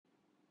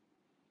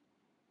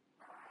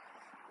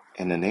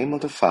In the name of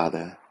the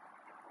Father,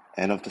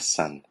 and of the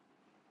Son,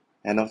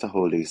 and of the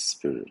Holy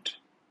Spirit.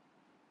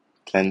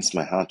 Cleanse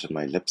my heart and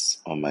my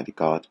lips, Almighty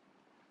God,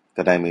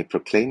 that I may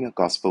proclaim your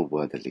gospel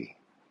worthily.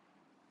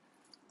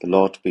 The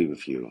Lord be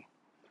with you.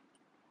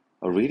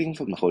 A reading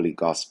from the Holy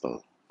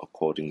Gospel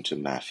according to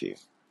Matthew.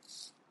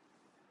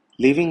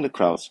 Leaving the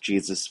crowds,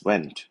 Jesus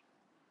went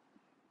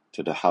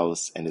to the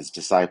house, and his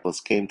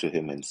disciples came to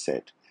him and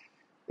said,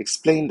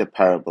 "Explain the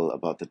parable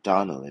about the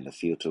darnel in the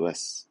field to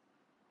us."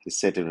 He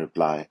said in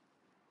reply,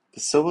 "The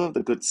sower of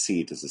the good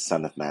seed is the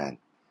Son of Man.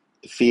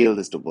 The field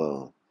is the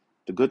world.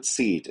 The good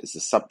seed is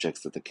the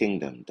subjects of the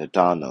kingdom, the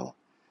darnel,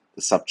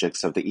 the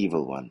subjects of the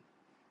evil one,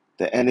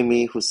 the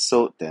enemy who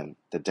sowed them,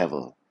 the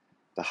devil.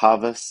 The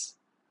harvest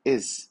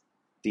is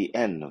the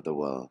end of the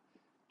world.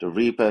 The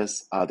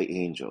reapers are the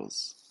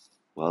angels.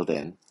 Well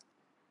then,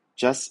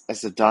 just as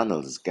the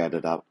darnel is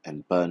gathered up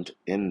and burnt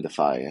in the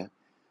fire,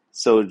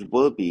 so it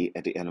will be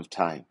at the end of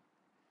time.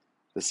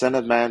 The Son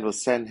of Man will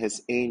send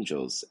his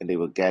angels, and they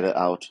will gather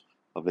out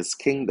of his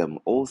kingdom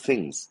all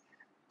things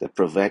that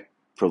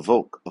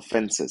provoke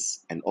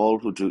offenses and all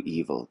who do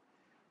evil,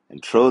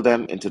 and throw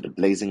them into the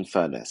blazing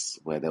furnace,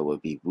 where there will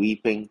be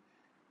weeping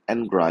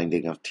and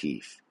grinding of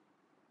teeth.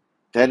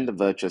 Then the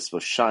virtuous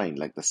will shine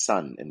like the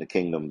sun in the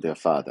kingdom of their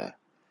Father.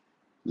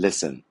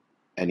 Listen,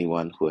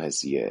 anyone who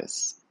has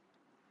ears."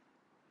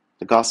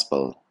 The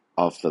Gospel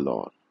of the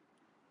Lord.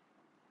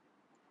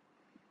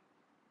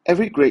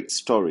 Every great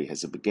story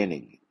has a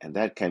beginning, and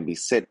that can be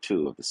said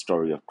too of the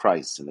story of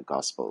Christ in the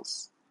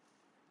Gospels.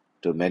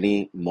 Though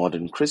many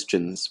modern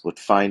Christians would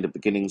find the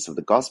beginnings of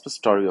the Gospel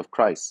story of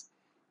Christ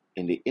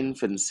in the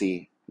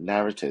infancy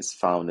narratives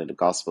found in the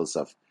Gospels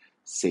of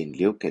St.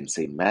 Luke and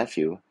St.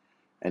 Matthew,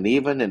 and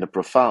even in the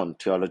profound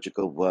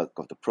theological work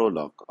of the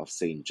prologue of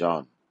St.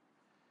 John.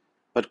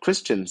 But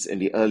Christians in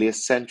the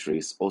earliest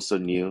centuries also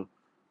knew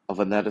of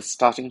another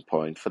starting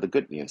point for the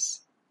good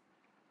news,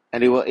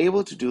 and they were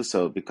able to do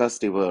so because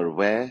they were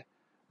aware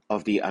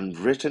of the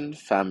unwritten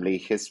family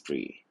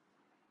history.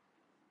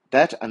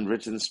 That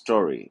unwritten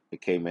story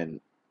began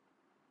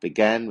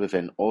with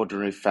an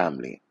ordinary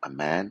family, a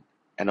man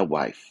and a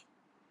wife.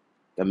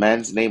 The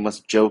man's name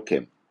was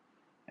Joachim,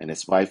 and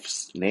his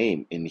wife's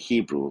name in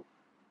Hebrew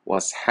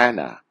was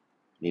Hannah,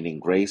 meaning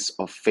grace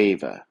or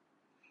favor.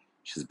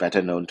 She's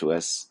better known to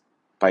us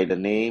by the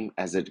name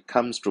as it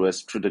comes to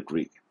us through the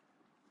Greek,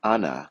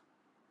 Anna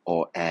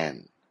or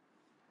Anne.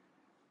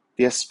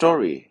 Their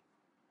story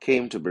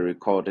came to be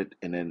recorded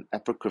in an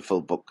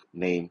apocryphal book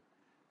named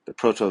the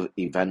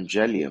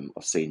Proto-Evangelium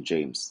of St.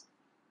 James,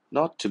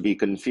 not to be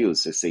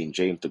confused with St.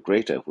 James the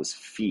Greater, whose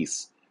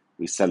feast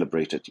we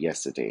celebrated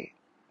yesterday.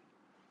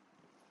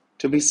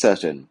 To be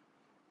certain,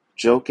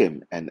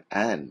 Joachim and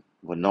Anne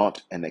were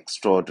not an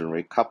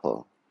extraordinary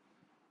couple.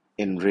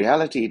 In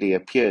reality, they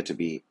appear to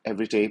be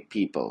everyday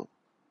people.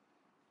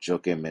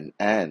 Joachim and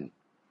Anne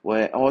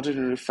were an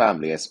ordinary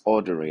family, as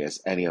ordinary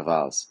as any of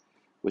ours,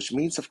 which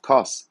means, of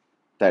course,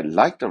 that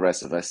like the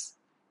rest of us,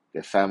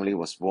 their family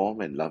was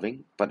warm and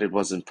loving, but it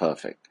wasn't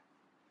perfect.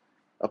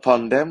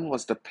 Upon them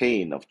was the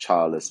pain of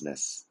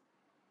childlessness.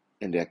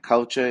 In their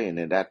culture and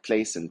in that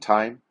place and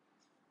time,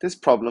 this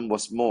problem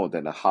was more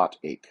than a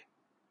heartache.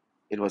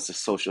 It was a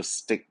social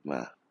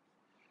stigma,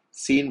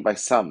 seen by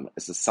some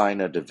as a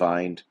sign of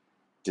divine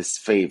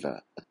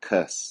disfavor, a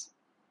curse.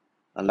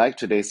 Unlike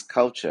today's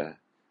culture,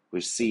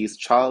 which sees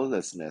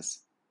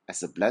childlessness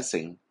as a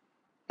blessing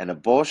and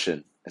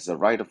abortion as a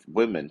right of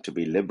women to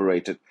be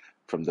liberated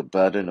from the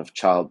burden of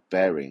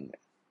childbearing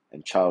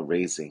and child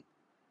raising,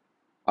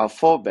 our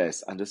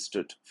forebears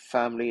understood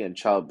family and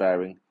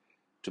childbearing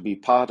to be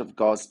part of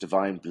God's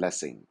divine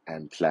blessing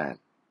and plan,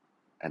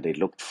 and they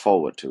looked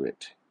forward to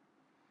it.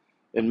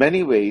 In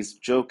many ways,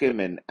 Joachim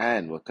and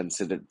Anne were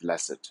considered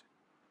blessed,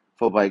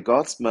 for by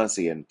God's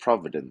mercy and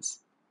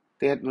providence,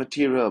 they had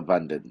material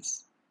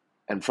abundance,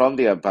 and from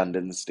their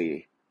abundance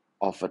they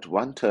offered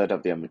 1/3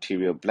 of their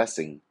material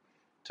blessing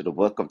to the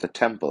work of the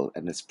temple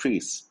and its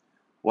priests,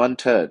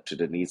 1/3 to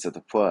the needs of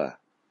the poor,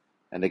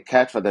 and they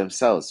cared for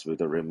themselves with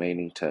the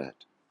remaining third.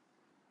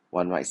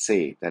 One might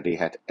say that they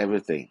had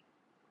everything,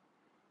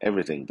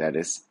 that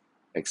is,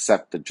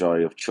 except the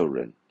joy of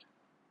children.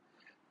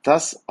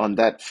 Thus, on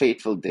that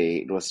fateful day,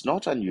 it was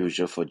not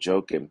unusual for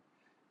Joachim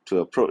to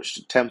approach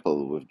the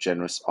temple with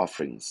generous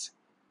offerings.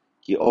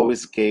 He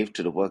always gave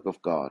to the work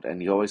of God,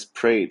 and he always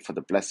prayed for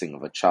the blessing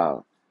of a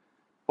child.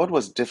 What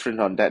was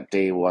different on that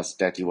day was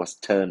that he was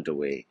turned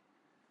away.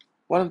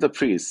 One of the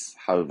priests,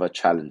 however,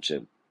 challenged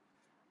him.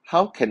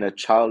 How can a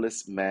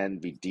childless man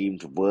be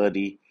deemed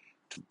worthy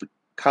to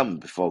come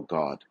before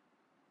God?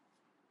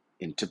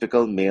 In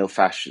typical male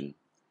fashion,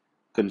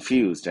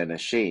 confused and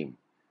ashamed,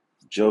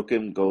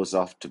 Joachim goes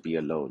off to be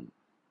alone,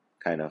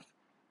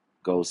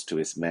 goes to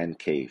his man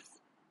cave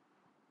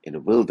in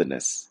the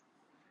wilderness,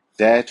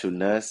 there to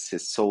nurse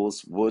his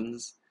soul's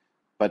wounds,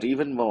 but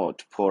even more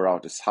to pour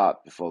out his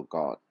heart before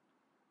God.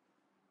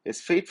 His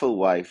faithful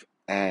wife,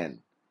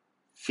 Anne,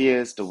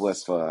 fears the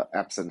worst for her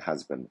absent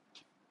husband.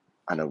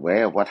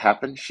 Unaware of what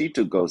happened, she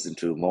too goes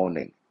into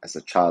mourning as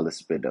a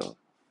childless widow,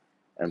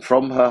 and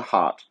from her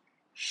heart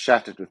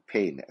shattered with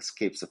pain,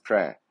 escapes a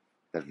prayer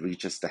that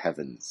reaches the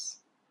heavens.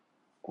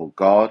 O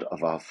God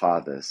of our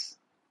fathers,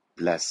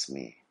 bless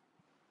me.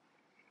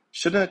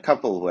 Shouldn't a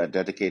couple who had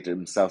dedicated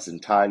themselves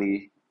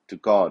entirely to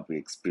God be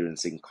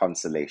experiencing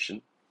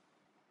consolation?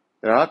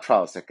 There are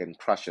trials that can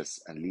crush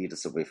us and lead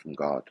us away from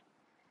God,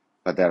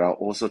 but there are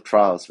also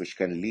trials which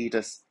can lead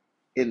us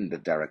in the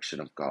direction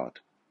of God.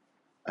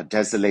 A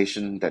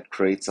desolation that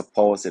creates a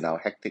pause in our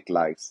hectic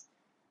lives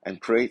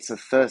and creates a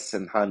thirst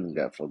and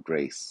hunger for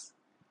grace.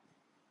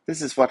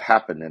 This is what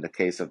happened in the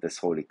case of this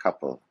holy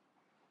couple.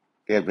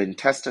 They have been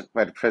tested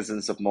by the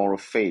presence of moral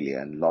failure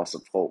and loss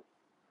of hope.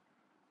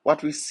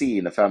 What we see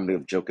in the family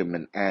of Joachim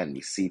and Anne,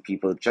 we see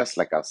people just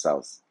like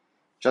ourselves,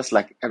 just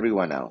like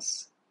everyone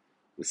else.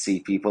 We see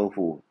people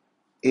who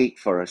ache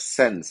for a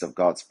sense of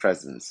God's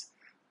presence,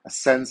 a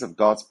sense of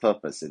God's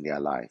purpose in their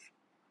life,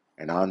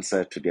 an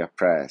answer to their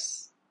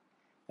prayers.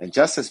 And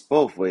just as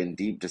both were in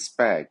deep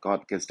despair,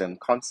 God gives them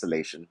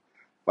consolation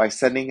by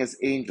sending his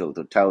angel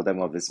to tell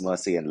them of his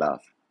mercy and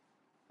love,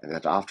 and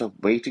that after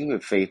waiting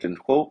with faith and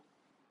hope,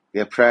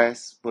 their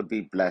prayers would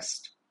be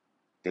blessed,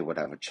 they would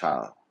have a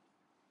child.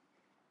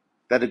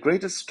 That the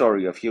greatest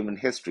story of human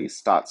history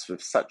starts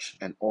with such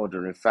an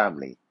ordinary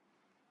family.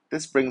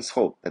 This brings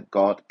hope that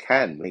God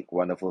can make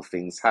wonderful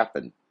things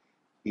happen,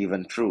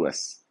 even through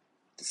us,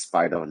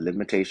 despite our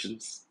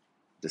limitations,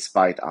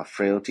 despite our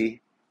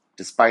frailty,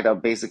 despite our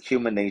basic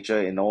human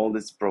nature in all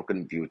its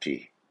broken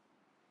beauty.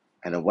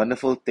 And a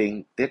wonderful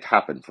thing did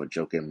happen for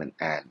Joachim and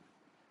Anne,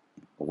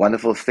 a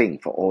wonderful thing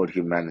for all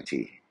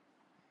humanity.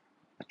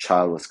 A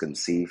child was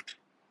conceived,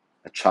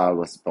 a child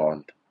was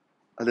born,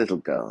 a little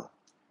girl.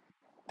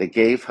 They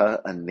gave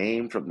her a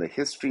name from the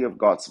history of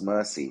God's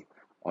mercy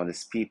on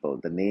his people,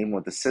 the name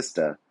of the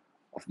sister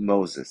of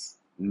Moses,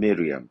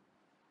 Miriam.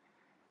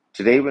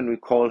 Today, when we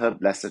call her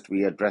blessed,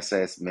 we address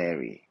her as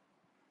Mary,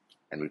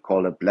 and we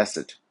call her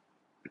blessed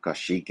because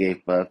she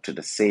gave birth to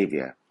the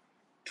Savior,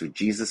 to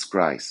Jesus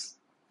Christ,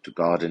 to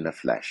God in the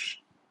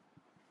flesh.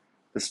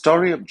 The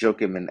story of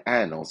Joachim and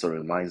Anne also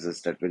reminds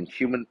us that when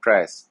human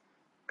prayers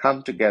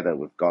come together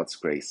with God's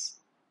grace,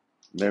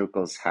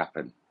 miracles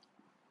happen.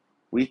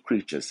 We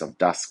creatures of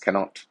dust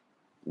cannot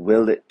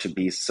will it to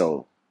be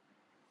so.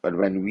 But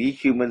when we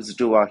humans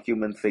do our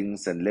human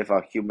things and live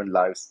our human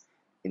lives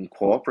in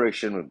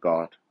cooperation with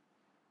God,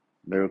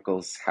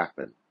 miracles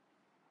happen,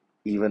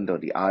 even though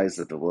the eyes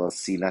of the world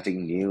see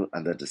nothing new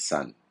under the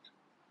sun.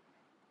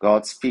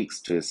 God speaks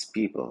to his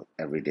people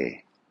every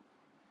day.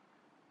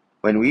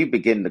 When we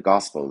begin the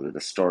gospel with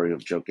the story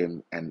of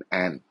Joachim and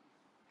Anne,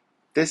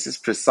 this is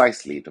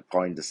precisely the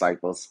point.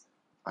 Disciples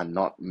are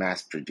not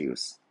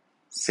mass-produced.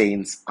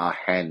 Saints are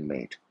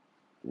handmade,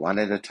 one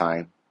at a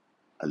time,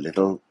 a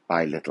little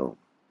by little.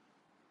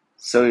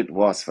 So it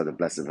was for the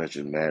Blessed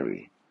Virgin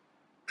Mary,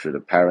 through the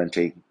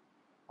parenting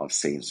of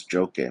Saints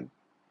Joachim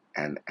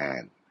and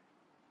Anne.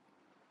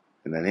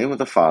 In the name of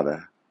the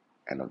Father,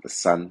 and of the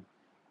Son,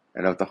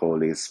 and of the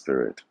Holy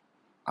Spirit.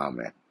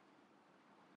 Amen.